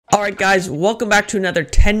Alright guys, welcome back to another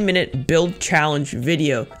 10-minute build challenge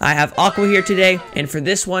video. I have Aqua here today, and for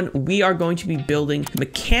this one, we are going to be building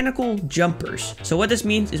mechanical jumpers. So what this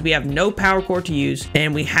means is we have no power core to use,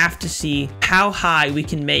 and we have to see how high we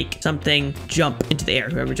can make something jump into the air.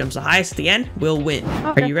 Whoever jumps the highest at the end will win.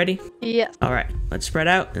 Okay. Are you ready? Yes. Alright, let's spread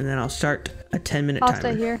out, and then I'll start a 10-minute timer. I'll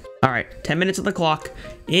stay here. Alright, 10 minutes on the clock.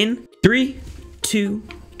 In 3, 2,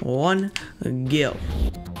 1, go.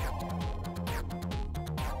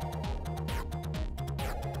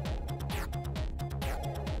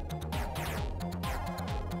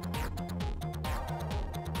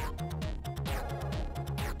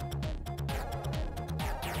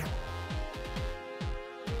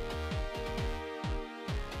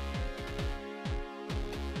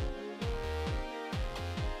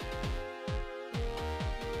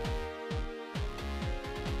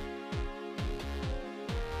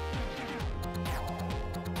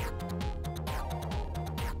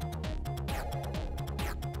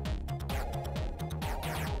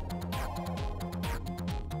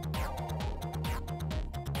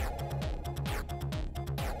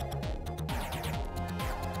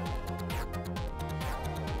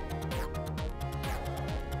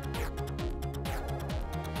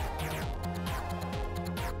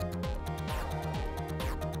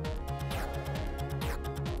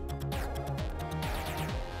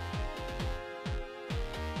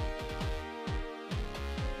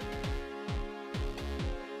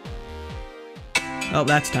 Oh,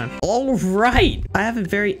 that's time. All right. I have a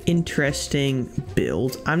very interesting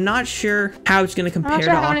build. I'm not sure how it's going to compare to Aqua's.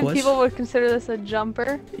 I'm not sure how many people would consider this a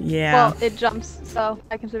jumper. Yeah. Well, it jumps, so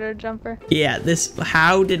I consider it a jumper. Yeah,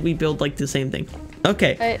 how did we build like the same thing?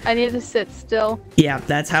 Okay. I need to sit still. Yeah,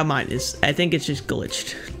 that's how mine is. I think it's just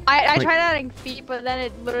glitched. I tried adding feet, but then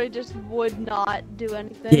it literally just would not do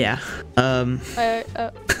anything. Yeah.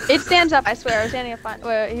 It stands up, I swear. I was standing up fine.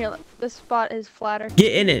 Wait, here, this spot is flatter.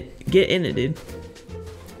 Get in it. Get in it, dude.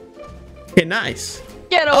 Okay, nice.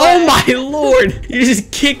 Get away. Oh my lord! You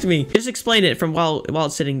just kicked me. Just explain it from while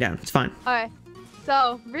it's sitting down. It's fine. Okay.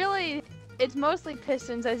 So, really, it's mostly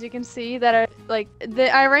pistons, as you can see, that are, like,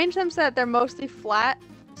 I arranged them so that they're mostly flat,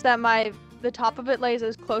 so that the top of it lays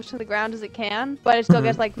as close to the ground as it can, but it still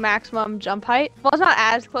gets, like, maximum jump height. Well, it's not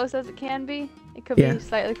as close as it can be. It could be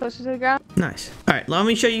slightly closer to the ground. Nice. All right, let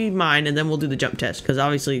me show you mine, and then we'll do the jump test, because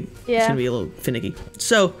obviously it's going to be a little finicky.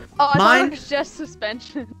 So, I thought it was just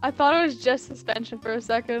suspension. I thought it was just suspension for a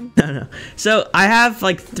second. No. So, I have,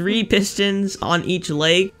 like, 3 pistons on each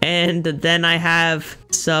leg, and then I have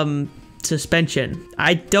some suspension.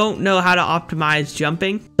 I don't know how to optimize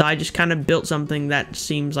jumping, so I just kind of built something that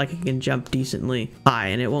seems like it can jump decently high,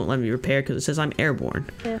 and it won't let me repair because it says I'm airborne.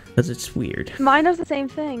 Yeah. Because it's weird. Mine does the same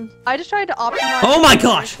thing. I just tried to optimize. Oh my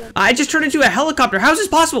gosh! I just turned into a helicopter. How is this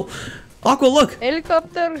possible? Aqua, look!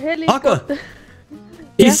 Helicopter. Aqua!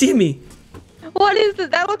 You see me? What is this?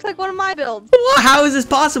 That looks like one of my builds. What? How is this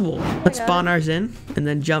possible? Let's spawn ours in and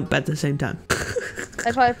then jump at the same time.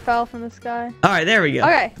 I probably fell from the sky. All right, there we go.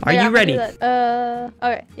 Okay. Are you ready?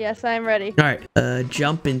 Okay. Yes, I am ready. All right.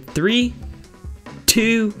 Jump in 3,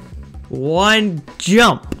 2, 1,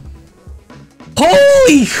 jump.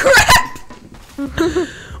 Holy crap!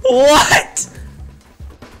 What?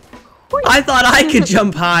 I thought I could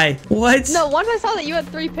jump high. What? No, once I saw that you had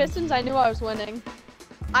 3 pistons, I knew I was winning.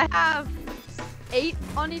 I have 8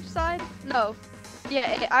 on each side. No.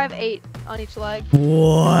 Yeah, I have 8 on each leg.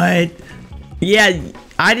 What? Yeah,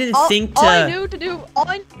 I didn't think to... All I knew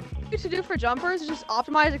to do for jumpers is just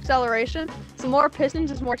optimize acceleration. So more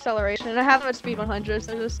pistons is more acceleration, and I have them at speed 100.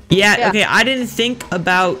 So just yeah. Okay. I didn't think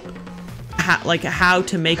about how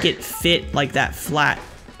to make it fit like that flat.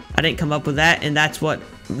 I didn't come up with that, and that's what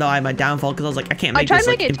my downfall, because I was like, I can't make this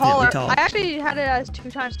like infinitely tall. I actually had it as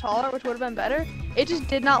 2 times taller, which would have been better. It just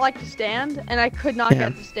did not like to stand, and I could not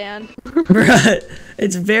get it to stand. Bruh,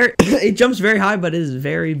 it jumps very high, but it is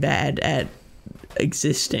very bad at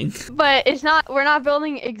existing. But we're not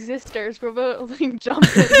building existers, we're building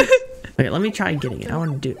jumpers. Okay, let me try getting it. I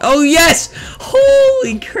want to do. Oh yes!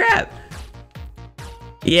 Holy crap!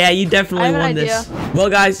 Yeah, you definitely won this. Well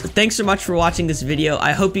guys, thanks so much for watching this video.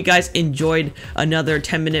 I hope you guys enjoyed another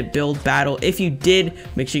 10-minute build battle. If you did,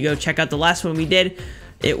 make sure you go check out the last one we did.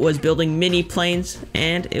 It was building mini planes,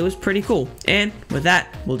 and it was pretty cool. And with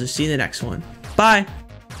that, we'll just see you in the next one. Bye!